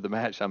 And after the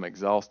match, I'm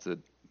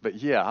exhausted. But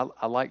yeah,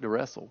 I like to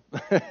wrestle.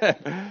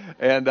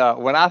 And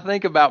when I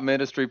think about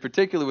ministry,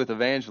 particularly with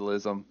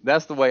evangelism,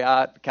 that's the way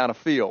I kind of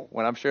feel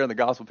when I'm sharing the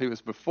gospel with people.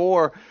 It's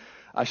before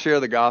I share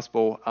the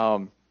gospel,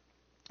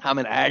 I'm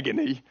in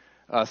agony.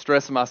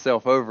 Stressing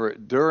myself over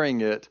it.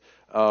 During it,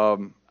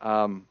 before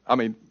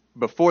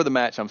the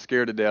match, I'm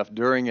scared to death.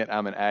 During it,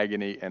 I'm in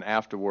agony. And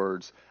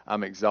afterwards,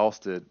 I'm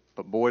exhausted.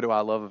 But boy, do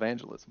I love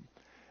evangelism.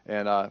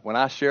 And when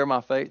I share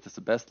my faith, it's the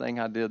best thing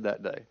I did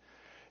that day.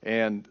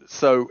 And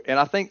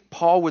I think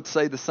Paul would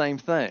say the same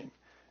thing.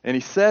 And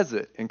he says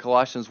it in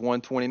Colossians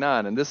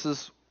 1:29. And this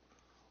is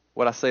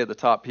what I say at the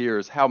top here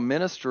is how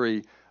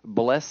ministry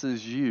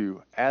blesses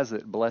you as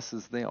it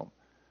blesses them.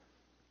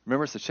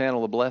 Remember, it's a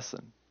channel of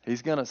blessing.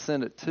 He's going to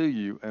send it to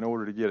you in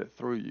order to get it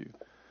through you.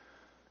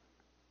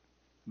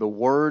 The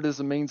Word is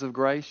a means of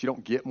grace. You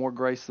don't get more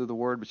grace through the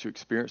Word, but you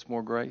experience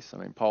more grace. I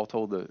mean, Paul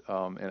told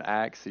in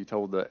Acts, he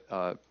told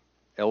the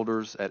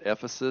elders at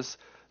Ephesus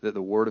that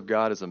the Word of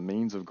God is a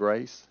means of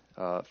grace.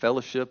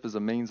 Fellowship is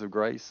a means of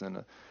grace.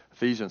 In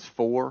Ephesians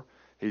 4,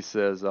 he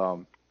says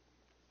that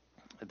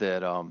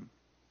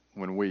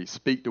when we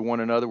speak to one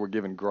another, we're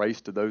giving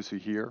grace to those who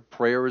hear.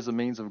 Prayer is a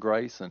means of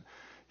grace. In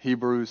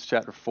Hebrews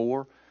chapter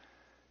 4,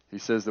 he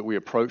says that we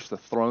approach the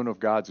throne of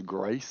God's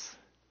grace,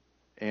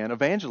 and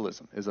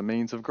evangelism is a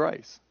means of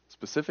grace.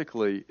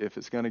 Specifically, if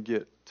it's going to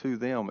get to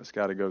them, it's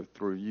got to go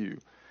through you.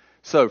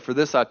 So for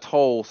this I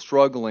toil,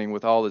 struggling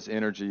with all this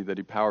energy that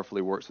he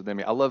powerfully works within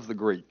me. I love the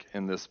Greek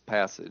in this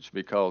passage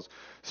because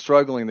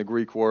struggling, the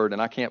Greek word,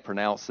 and I can't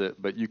pronounce it,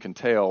 but you can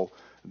tell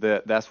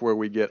that that's where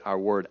we get our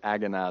word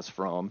agonize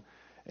from.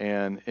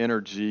 And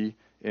energeia,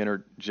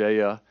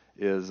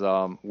 is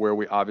where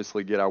we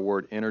obviously get our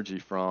word energy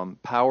from.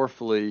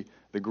 Powerfully,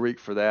 the Greek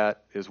for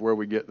that is where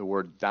we get the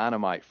word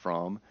dynamite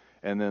from.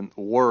 And then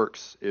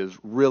works is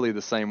really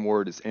the same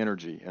word as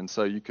energy. And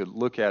so you could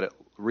look at it,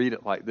 read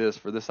it like this: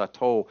 for this I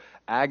told,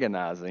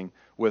 agonizing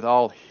with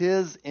all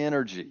his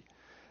energy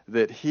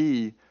that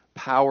he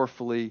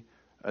powerfully,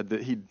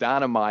 that he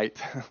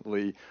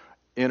dynamitely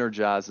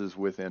energizes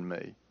within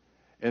me.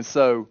 And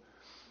so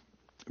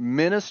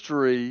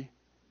ministry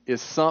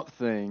is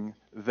something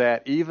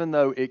that, even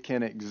though it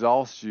can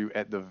exhaust you,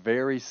 at the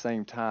very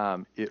same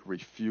time, it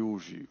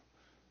refuels you,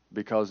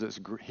 because it's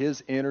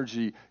his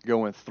energy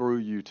going through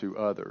you to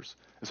others.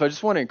 And so I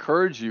just want to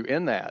encourage you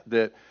in that,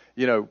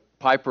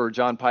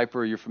 John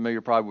Piper, you're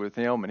familiar probably with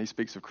him, and he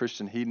speaks of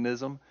Christian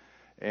hedonism,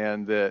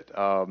 and that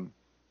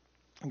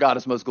God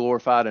is most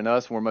glorified in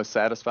us, and we're most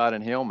satisfied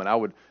in him. And I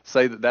would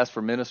say that that's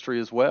for ministry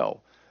as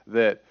well,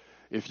 that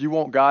if you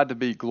want God to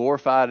be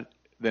glorified,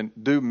 then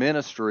do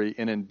ministry,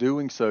 and in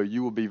doing so,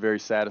 you will be very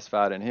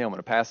satisfied in him. And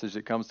a passage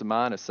that comes to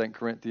mind is 2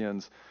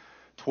 Corinthians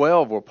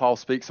 12, where Paul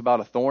speaks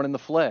about a thorn in the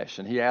flesh,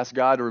 and he asks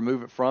God to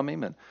remove it from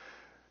him, and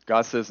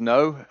God says,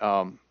 no,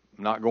 I'm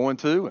not going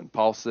to. And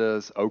Paul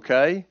says,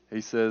 okay. He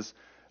says,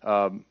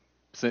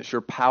 since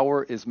your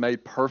power is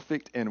made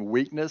perfect in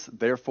weakness,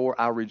 therefore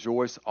I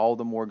rejoice all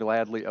the more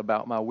gladly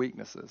about my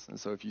weaknesses. And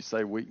so if you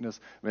say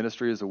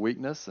ministry is a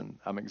weakness, and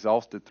I'm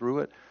exhausted through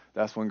it,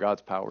 that's when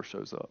God's power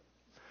shows up.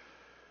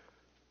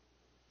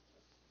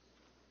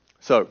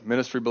 So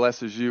ministry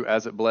blesses you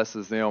as it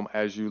blesses them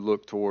as you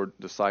look toward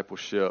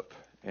discipleship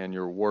and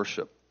your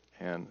worship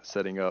and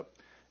setting up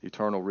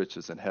eternal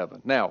riches in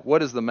heaven. Now,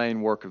 what is the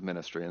main work of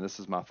ministry? And this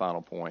is my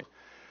final point.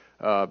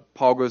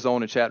 Paul goes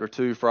on in chapter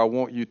 2, for I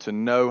want you to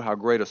know how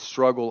great a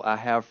struggle I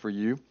have for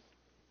you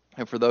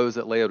and for those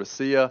at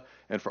Laodicea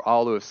and for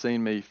all who have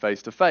seen me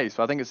face to face.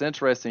 So I think it's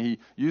interesting. He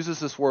uses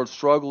this word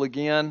struggle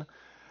again.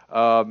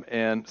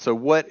 And so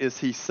what is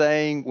he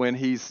saying when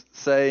he's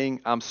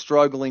saying, I'm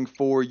struggling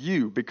for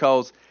you?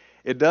 Because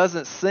it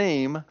doesn't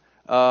seem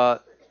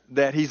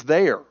that he's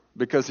there,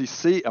 because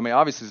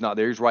obviously he's not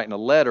there. He's writing a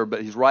letter,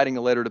 but he's writing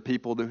a letter to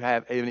people who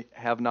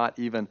have not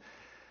even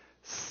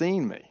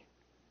seen me.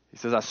 He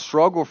says, I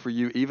struggle for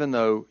you even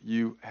though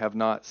you have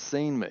not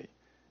seen me.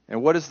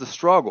 And what is the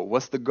struggle?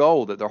 What's the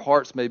goal? That their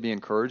hearts may be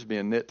encouraged,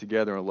 being knit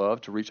together in love,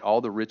 to reach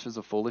all the riches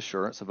of full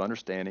assurance of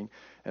understanding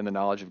and the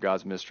knowledge of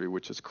God's mystery,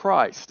 which is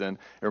Christ. And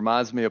it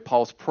reminds me of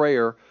Paul's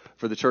prayer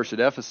for the church at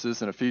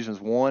Ephesus in Ephesians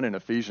 1 and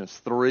Ephesians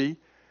 3.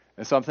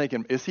 And so I'm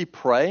thinking, is he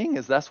praying?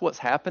 Is that what's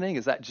happening?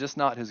 Is that just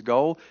not his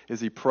goal? Is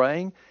he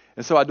praying?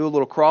 And so I do a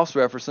little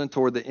cross-referencing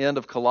toward the end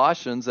of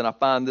Colossians, and I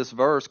find this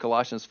verse,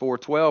 Colossians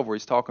 4:12, where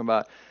he's talking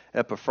about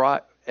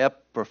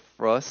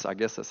Epaphras, I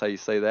guess that's how you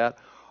say that.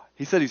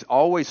 He said he's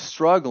always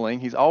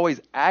struggling, he's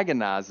always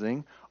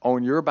agonizing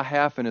on your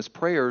behalf in his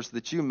prayers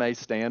that you may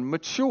stand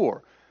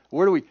mature.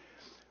 Where do we?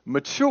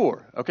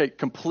 Mature. Okay,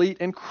 complete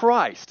in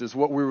Christ is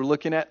what we were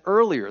looking at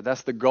earlier.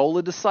 That's the goal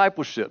of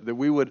discipleship, that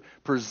we would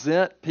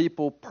present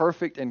people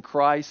perfect in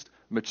Christ,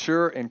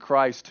 mature in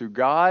Christ to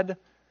God.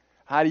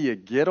 How do you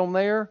get them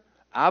there?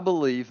 I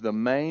believe the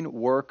main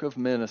work of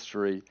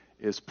ministry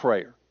is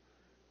prayer.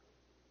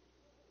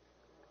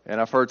 And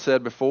I've heard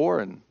said before,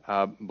 and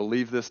I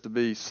believe this to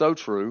be so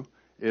true,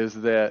 is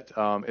that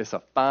it's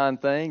a fine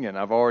thing, and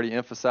I've already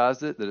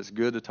emphasized it, that it's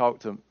good to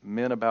talk to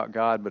men about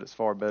God, but it's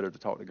far better to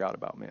talk to God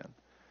about men.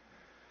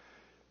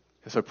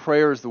 And so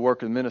prayer is the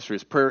work of the ministry.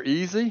 Is prayer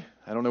easy?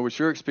 I don't know what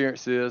your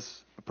experience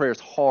is, but prayer is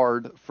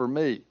hard for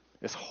me.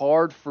 It's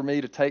hard for me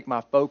to take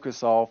my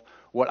focus off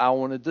what I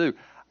want to do.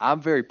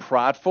 I'm very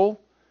prideful,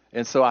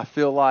 and so I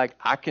feel like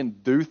I can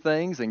do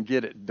things and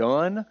get it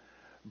done.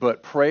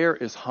 But prayer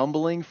is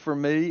humbling for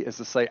me, is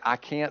to say, I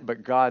can't,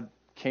 but God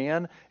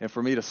can. And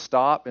for me to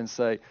stop and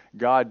say,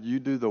 God, you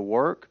do the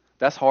work,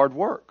 that's hard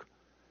work.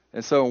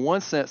 And so in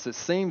one sense, it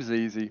seems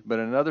easy, but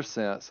in another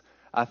sense,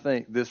 I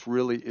think this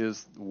really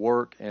is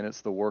work, and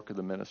it's the work of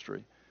the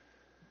ministry,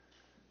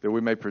 that we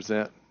may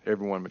present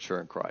everyone mature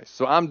in Christ.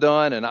 So I'm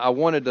done, and I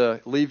wanted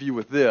to leave you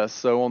with this.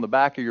 So on the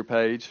back of your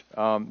page,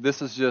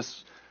 this is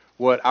just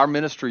what our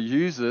ministry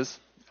uses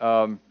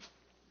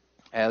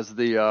as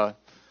the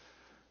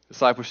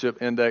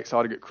discipleship index. I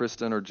ought to get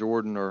Kristen or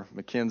Jordan or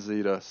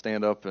Mackenzie to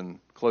stand up and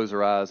close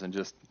their eyes and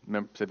just,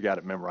 they've got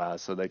it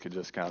memorized, so they could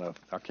just kind of,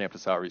 our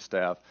campus outreach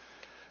staff,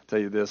 tell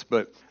you this.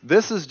 But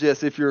this is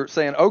just, if you're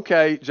saying,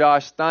 okay,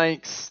 Josh,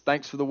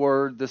 thanks for the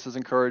word, this is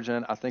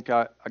encouraging, I think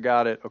I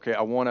got it. Okay,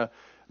 I want to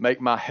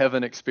make my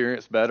heaven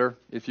experience better,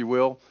 if you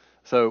will.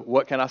 So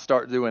what can I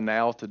start doing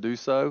now to do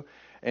so?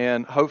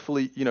 And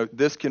hopefully,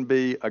 this can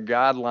be a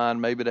guideline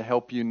maybe to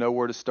help you know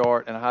where to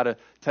start and how to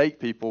take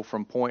people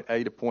from point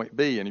A to point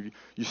B. And if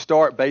you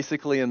start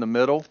basically in the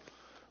middle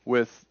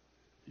with,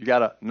 you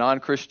got a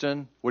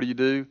non-Christian, what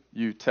do?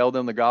 You tell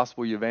them the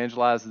gospel, you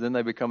evangelize, then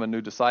they become a new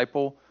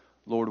disciple,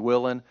 Lord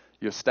willing.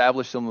 You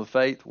establish them with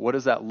faith. What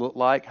does that look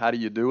like? How do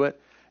you do it?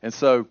 And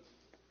so,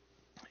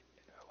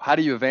 how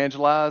do you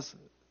evangelize?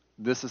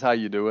 This is how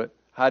you do it.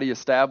 How do you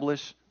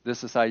establish?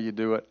 This is how you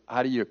do it.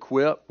 How do you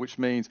equip? Which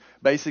means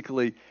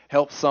basically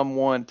help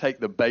someone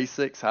take the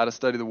basics, how to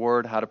study the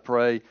Word, how to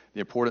pray, the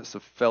importance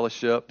of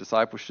fellowship,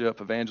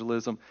 discipleship,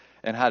 evangelism,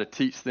 and how to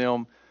teach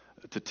them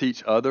to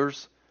teach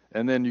others.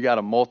 And then you got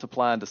to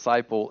multiply and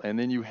disciple, and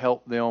then you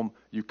help them,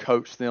 you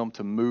coach them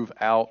to move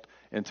out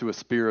into a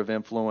sphere of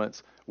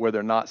influence where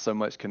they're not so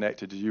much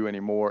connected to you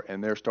anymore,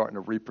 and they're starting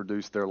to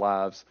reproduce their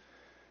lives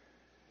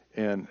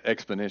in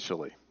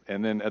exponentially.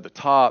 And then at the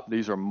top,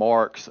 these are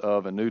marks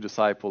of a new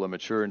disciple, a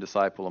maturing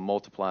disciple, a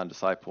multiplying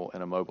disciple,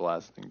 and a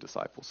mobilizing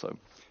disciple. So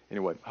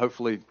anyway,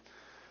 hopefully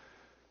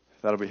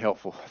that'll be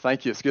helpful.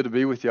 Thank you. It's good to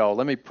be with y'all.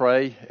 Let me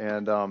pray,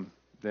 and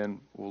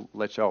then we'll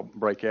let y'all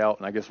break out,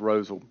 and I guess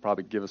Rose will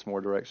probably give us more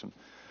direction.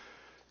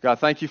 God,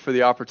 thank you for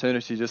the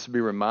opportunity just to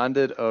be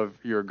reminded of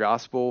your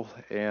gospel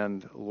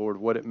and, Lord,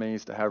 what it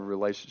means to have a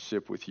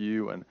relationship with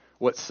you and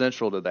what's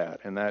central to that,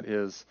 and that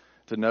is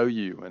to know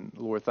you. And,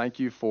 Lord, thank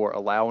you for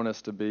allowing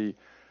us to be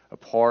a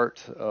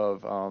part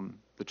of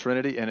the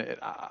Trinity. And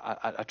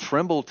I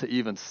tremble to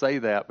even say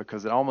that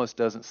because it almost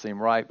doesn't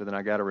seem right, but then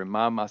I got to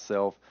remind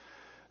myself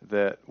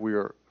that we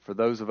are, for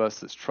those of us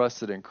that's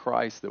trusted in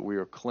Christ, that we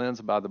are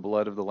cleansed by the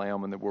blood of the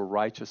Lamb and that we're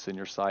righteous in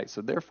your sight.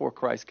 So therefore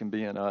Christ can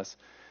be in us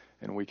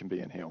and we can be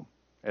in him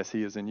as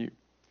he is in you.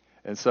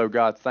 And so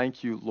God,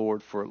 thank you,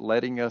 Lord, for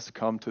letting us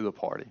come to the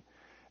party.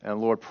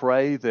 And Lord,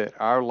 pray that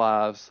our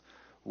lives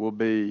will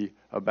be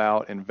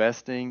about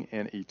investing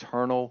in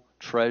eternal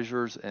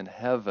treasures in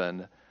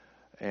heaven.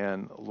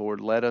 And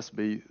Lord, let us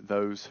be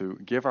those who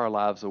give our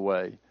lives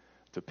away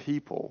to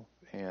people.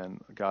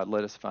 And God,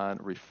 let us find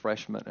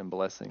refreshment and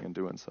blessing in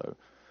doing so.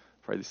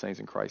 Pray these things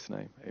in Christ's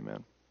name.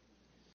 Amen.